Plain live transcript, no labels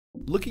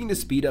Looking to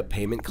speed up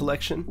payment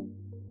collection?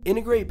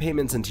 Integrate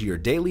payments into your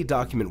daily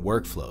document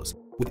workflows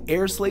with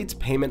airSlate's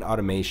payment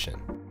automation.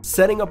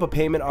 Setting up a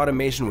payment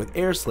automation with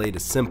airSlate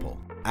is simple.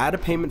 Add a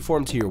payment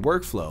form to your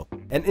workflow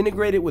and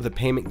integrate it with a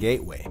payment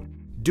gateway.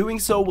 Doing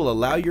so will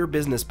allow your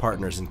business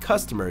partners and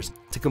customers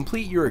to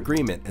complete your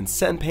agreement and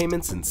send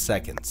payments in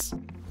seconds.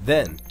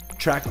 Then,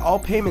 track all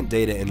payment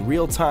data in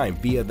real time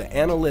via the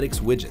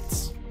analytics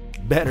widgets.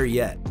 Better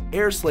yet,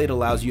 airSlate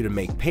allows you to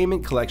make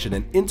payment collection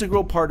an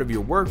integral part of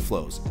your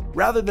workflows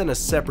rather than a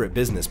separate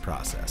business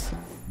process.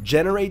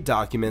 Generate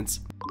documents,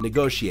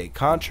 negotiate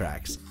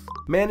contracts,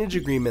 manage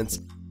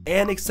agreements,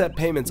 and accept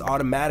payments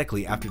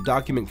automatically after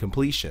document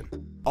completion,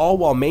 all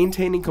while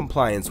maintaining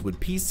compliance with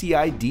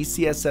PCI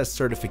DCSS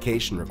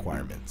certification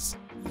requirements.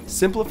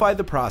 Simplify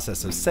the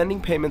process of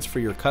sending payments for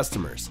your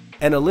customers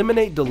and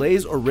eliminate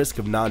delays or risk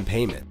of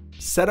non-payment.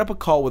 Set up a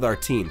call with our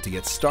team to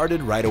get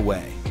started right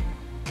away.